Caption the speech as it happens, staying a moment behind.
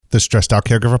the Stressed Out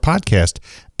Caregiver Podcast,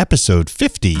 episode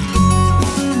 50.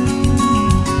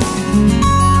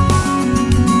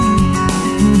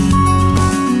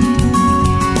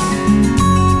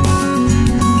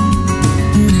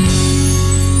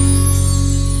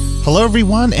 Hello,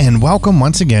 everyone, and welcome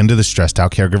once again to the Stressed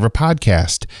Out Caregiver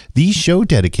Podcast, the show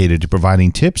dedicated to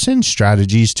providing tips and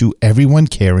strategies to everyone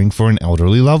caring for an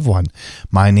elderly loved one.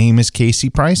 My name is Casey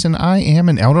Price, and I am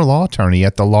an elder law attorney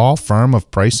at the law firm of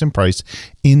Price & Price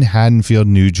in Haddonfield,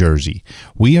 New Jersey.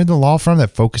 We are the law firm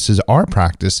that focuses our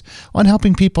practice on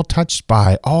helping people touched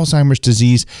by Alzheimer's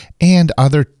disease and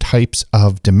other types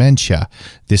of dementia.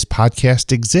 This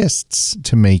podcast exists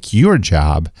to make your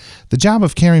job, the job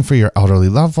of caring for your elderly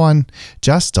loved one,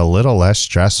 just a little less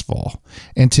stressful.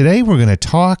 And today we're going to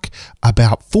talk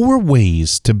about 4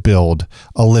 ways to build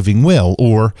a living will,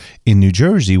 or in New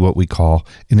Jersey, what we call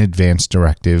an advance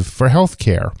directive for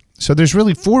healthcare. So there's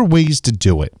really 4 ways to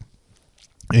do it.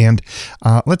 And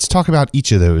let's talk about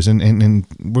each of those, and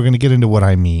we're going to get into what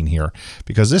I mean here,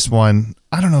 because this one,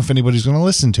 I don't know if anybody's going to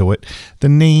listen to it. The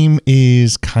name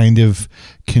is kind of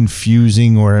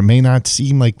confusing, or it may not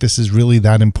seem like this is really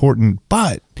that important,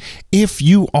 but if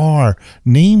you are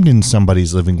named in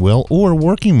somebody's living will or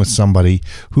working with somebody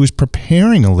who's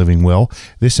preparing a living will,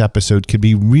 this episode could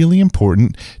be really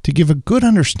important to give a good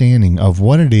understanding of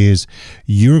what it is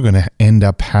you're going to end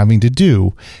up having to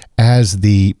do as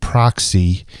the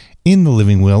proxy in the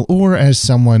living will, or as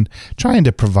someone trying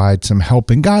to provide some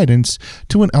help and guidance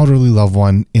to an elderly loved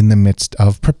one in the midst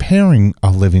of preparing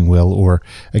a living will, or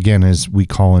again, as we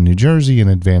call in New Jersey, an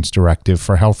advance directive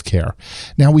for healthcare.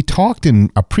 Now, we talked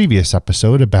in a previous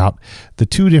episode about the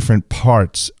 2 different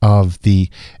parts of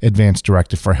the advance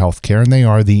directive for healthcare, and they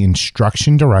are the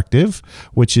instruction directive,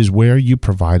 which is where you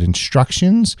provide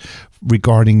instructions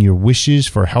regarding your wishes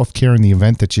for healthcare in the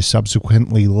event that you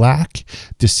subsequently lack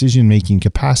decision-making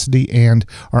capacity and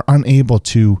are unable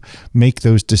to make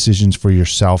those decisions for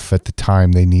yourself at the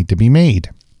time they need to be made.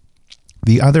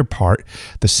 The other part,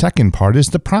 the second part, is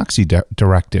the proxy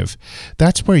directive.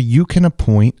 That's where you can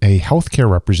appoint a healthcare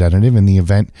representative in the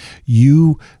event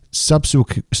you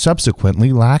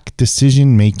subsequently lack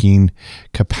decision-making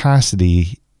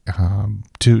capacity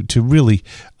to really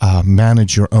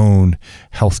manage your own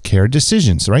healthcare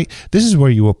decisions, right? This is where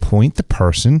you appoint the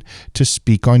person to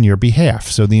speak on your behalf.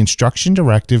 So the instruction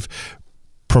directive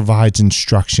provides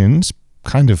instructions,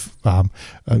 kind of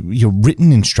your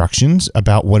written instructions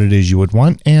about what it is you would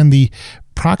want, and the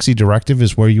proxy directive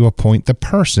is where you appoint the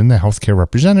person, the healthcare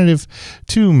representative,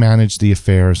 to manage the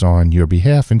affairs on your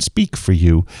behalf and speak for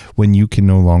you when you can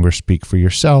no longer speak for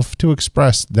yourself, to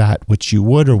express that which you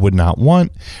would or would not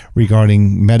want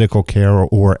regarding medical care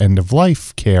or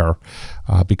end-of-life care,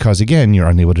 because, again, you're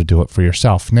unable to do it for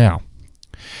yourself. Now,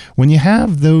 when you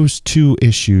have those 2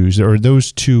 issues, or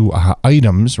those 2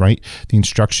 items, right, the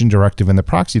instruction directive and the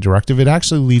proxy directive, it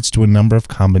actually leads to a number of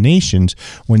combinations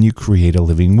when you create a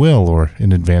living will or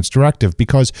an advance directive,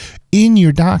 because in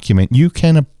your document you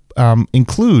can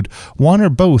include one or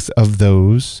both of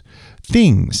those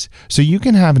things. So you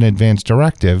can have an advance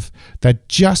directive that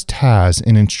just has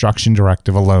an instruction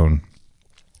directive alone.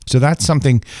 So that's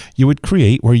something you would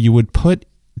create, where you would put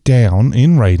down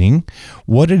in writing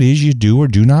what it is you do or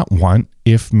do not want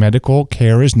if medical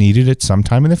care is needed at some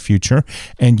time in the future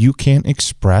and you can't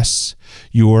express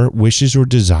your wishes or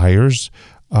desires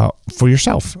for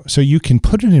yourself. So you can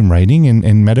put it in writing,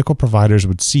 and medical providers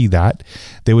would see that.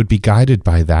 They would be guided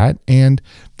by that, and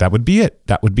that would be it.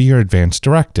 That would be your advance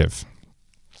directive.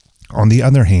 On the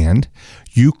other hand,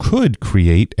 you could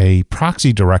create a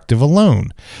proxy directive alone.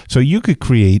 So you could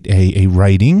create a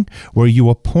writing where you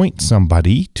appoint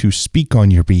somebody to speak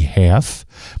on your behalf,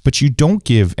 but you don't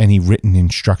give any written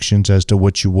instructions as to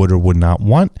what you would or would not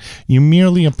want. You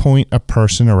merely appoint a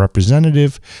person, a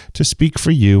representative, to speak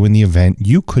for you in the event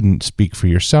you couldn't speak for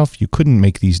yourself, you couldn't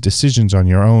make these decisions on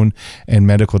your own, and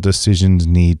medical decisions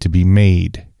need to be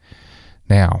made.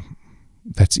 Now,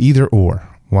 that's either or.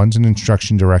 One's an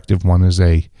instruction directive, one is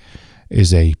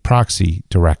a proxy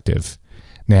directive.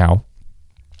 Now,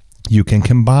 you can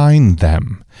combine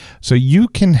them. So you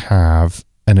can have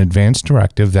an advance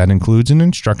directive that includes an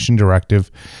instruction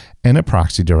directive and a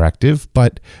proxy directive,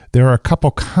 but there are a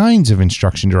couple kinds of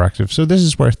instruction directives. So this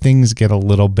is where things get a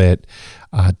little bit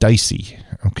dicey,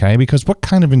 okay? Because what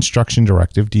kind of instruction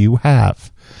directive do you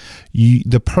have?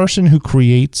 The person who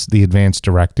creates the advance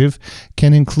directive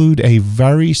can include a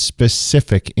very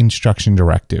specific instruction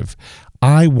directive.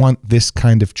 I want this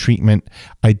kind of treatment.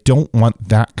 I don't want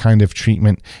that kind of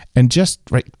treatment. And just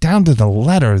right down to the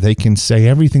letter, they can say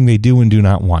everything they do and do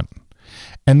not want.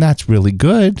 And that's really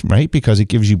good, right? Because it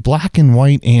gives you black and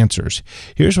white answers.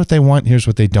 Here's what they want. Here's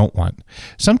what they don't want.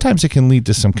 Sometimes it can lead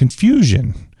to some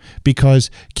confusion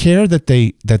because care that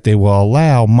they will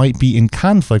allow might be in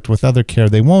conflict with other care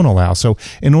they won't allow. So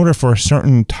in order for a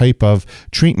certain type of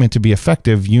treatment to be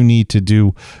effective, you need to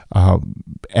do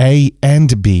A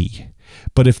and B.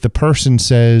 But if the person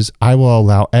says, I will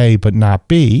allow A but not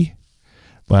B,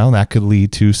 well, that could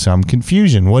lead to some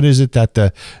confusion. What is it that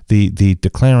the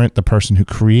declarant, the person who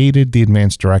created the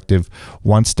advance directive,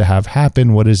 wants to have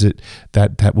happen? What is it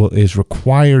that is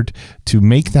required to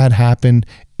make that happen?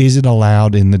 Is it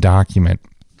allowed in the document?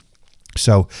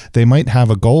 So they might have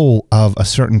a goal of a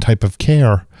certain type of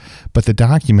care, but the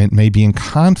document may be in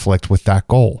conflict with that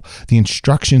goal. The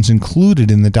instructions included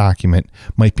in the document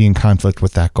might be in conflict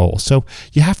with that goal. So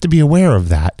you have to be aware of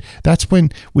that. That's when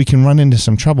we can run into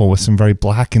some trouble with some very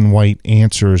black and white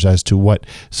answers as to what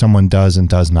someone does and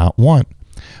does not want.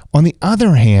 On the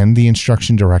other hand, the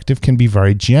instruction directive can be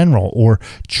very general or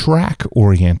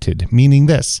track-oriented, meaning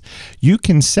this. You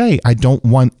can say, I don't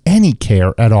want any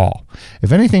care at all.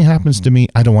 If anything happens to me,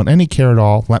 I don't want any care at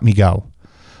all, let me go.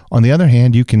 On the other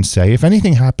hand, you can say, if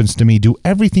anything happens to me, do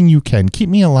everything you can. Keep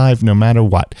me alive no matter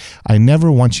what. I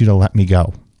never want you to let me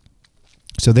go.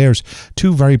 So there's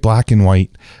two very black and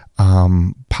white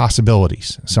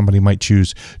possibilities. Somebody might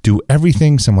choose do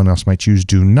everything. Someone else might choose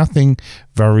do nothing.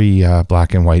 Very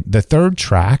black and white. The third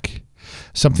track,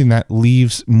 something that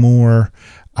leaves more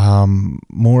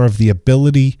of the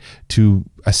ability to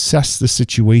assess the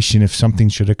situation if something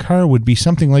should occur, would be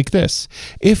something like this.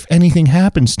 If anything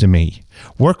happens to me,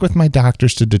 work with my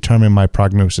doctors to determine my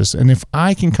prognosis. And if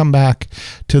I can come back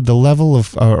to the level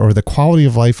of or the quality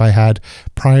of life I had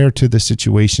prior to the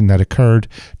situation that occurred,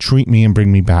 treat me and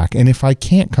bring me back. And if I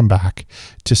can't come back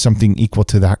to something equal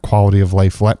to that quality of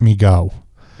life, let me go.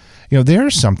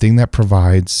 There's something that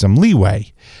provides some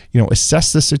leeway.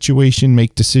 Assess the situation,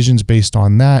 make decisions based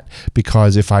on that,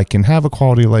 because if I can have a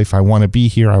quality of life, I want to be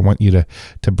here. I want you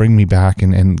to bring me back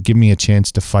and give me a chance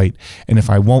to fight. And if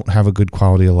I won't have a good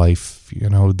quality of life,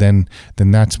 then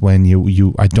that's when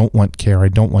I don't want care. I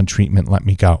don't want treatment. Let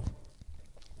me go.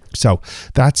 So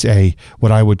that's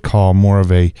what I would call more of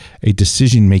a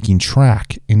decision-making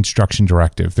track instruction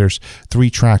directive. There's three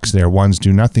tracks there. One's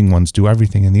do nothing, one's do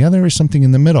everything, and the other is something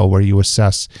in the middle where you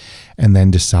assess and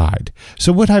then decide.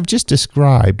 So what I've just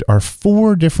described are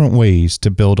 4 different ways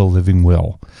to build a living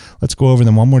will. Let's go over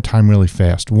them one more time really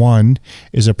fast. One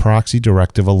is a proxy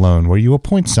directive alone, where you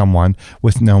appoint someone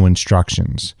with no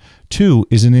instructions. 2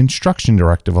 is an instruction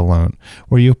directive alone,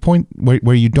 where you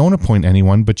don't appoint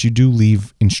anyone, but you do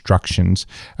leave instructions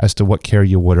as to what care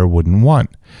you would or wouldn't want.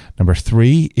 Number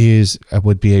 3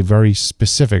 would be a very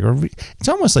specific, or it's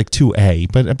almost like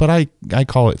 2A, but I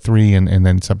call it 3, and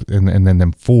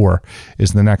then 4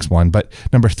 is the next one. But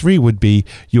number 3 would be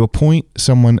you appoint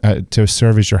someone to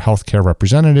serve as your healthcare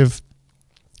representative.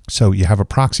 So you have a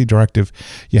proxy directive,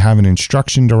 you have an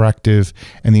instruction directive,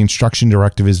 and the instruction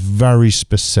directive is very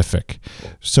specific.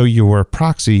 So your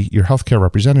proxy, your healthcare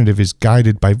representative, is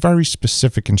guided by very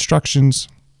specific instructions.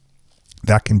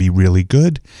 That can be really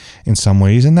good in some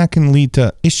ways, and that can lead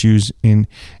to issues in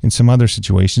some other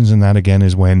situations. And that, again,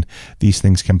 is when these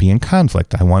things can be in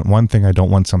conflict. I want one thing, I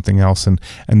don't want something else, and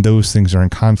those things are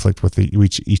in conflict with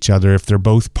each other if they're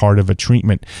both part of a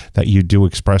treatment that you do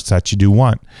express that you do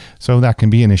want. So that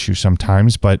can be an issue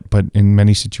sometimes, but in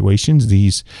many situations,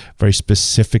 these very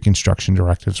specific instruction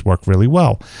directives work really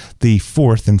well. The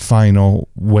fourth and final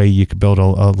way you could build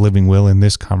a living will in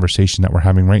this conversation that we're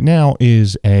having right now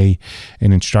is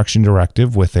an instruction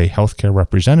directive with a healthcare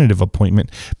representative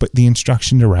appointment, but the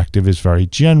instruction directive is very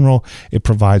general. It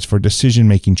provides for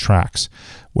decision-making tracks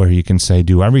where you can say,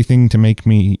 do everything to make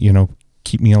me,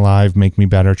 keep me alive, make me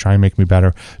better, try and make me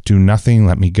better. Do nothing,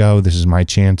 let me go. This is my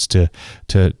chance to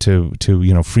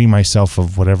free myself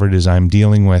of whatever it is I'm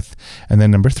dealing with. And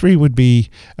then number 3 would be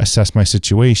assess my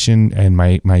situation, and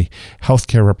my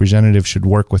healthcare representative should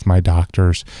work with my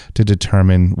doctors to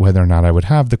determine whether or not I would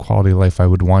have the quality of life I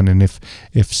would want. And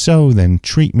if so, then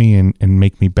treat me and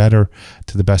make me better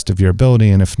to the best of your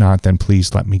ability. And if not, then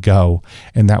please let me go.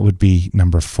 And that would be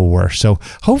number 4. So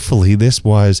hopefully this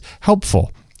was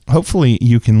helpful. Hopefully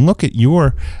you can look at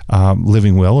your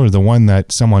living will, or the one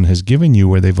that someone has given you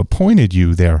where they've appointed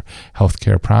you their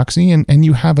healthcare proxy, and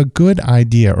you have a good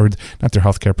idea, or not their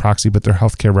healthcare proxy, but their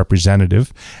healthcare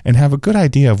representative, and have a good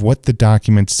idea of what the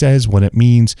document says, what it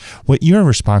means, what your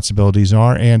responsibilities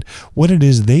are, and what it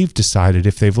is they've decided,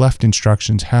 if they've left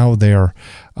instructions, how they're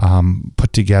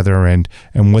put together, and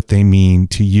what they mean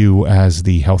to you as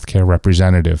the healthcare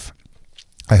representative.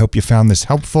 I hope you found this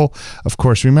helpful. Of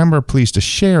course, remember, please to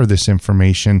share this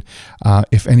information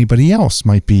if anybody else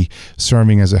might be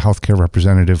serving as a healthcare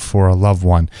representative for a loved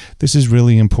one. This is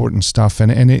really important stuff.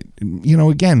 And it,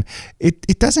 again,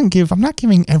 it doesn't give, I'm not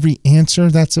giving every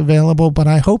answer that's available, but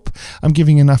I hope I'm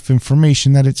giving enough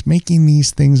information that it's making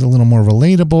these things a little more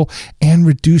relatable and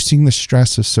reducing the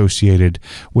stress associated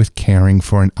with caring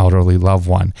for an elderly loved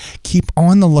one. Keep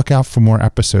on the lookout for more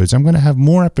episodes. I'm going to have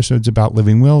more episodes about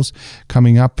living wills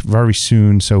coming up very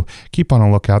soon, so keep on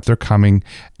a lookout. They're coming,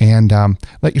 and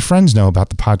let your friends know about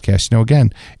the podcast.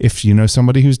 Again, if you know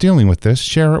somebody who's dealing with this,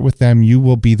 share it with them. You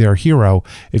will be their hero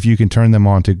if you can turn them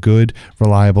on to good,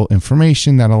 reliable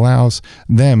information that allows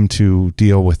them to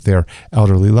deal with their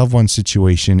elderly loved one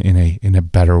situation in a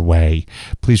better way.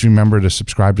 Please remember to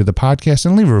subscribe to the podcast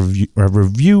and leave a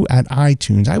review at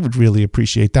iTunes. I would really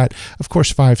appreciate that. Of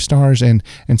course, 5 stars and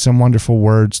some wonderful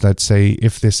words that say,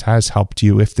 if this has helped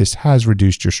you, if this has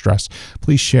reduced your stress,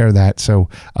 please share that so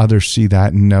others see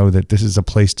that and know that this is a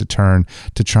place to turn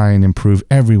to try and improve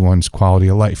everyone's quality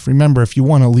of life. Remember, if you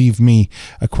want to leave me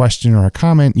a question or a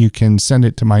comment, you can send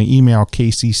it to my email,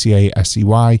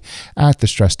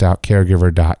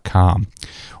 kccasey@thestressedoutcaregiver.com.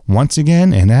 Once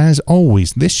again, and as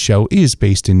always, this show is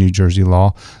based in New Jersey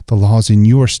law. The laws in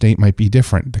your state might be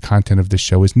different. The content of this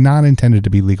show is not intended to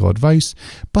be legal advice,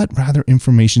 but rather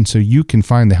information so you can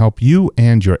find the help you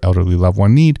and your elderly loved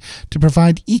one need to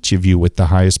provide each of you with the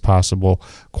highest possible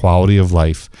quality of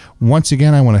life. Once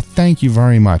again, I want to thank you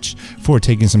very much for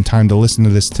taking some time to listen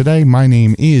to this today. My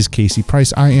name is Casey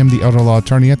Price. I am the elder law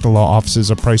attorney at the law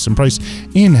offices of Price & Price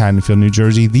in Haddonfield, New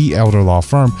Jersey, the elder law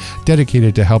firm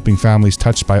dedicated to helping families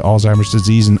touched by Alzheimer's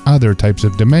disease and other types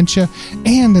of dementia.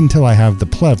 And until I have the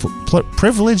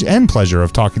privilege and pleasure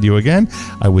of talking to you again,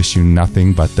 I wish you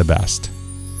nothing but the best.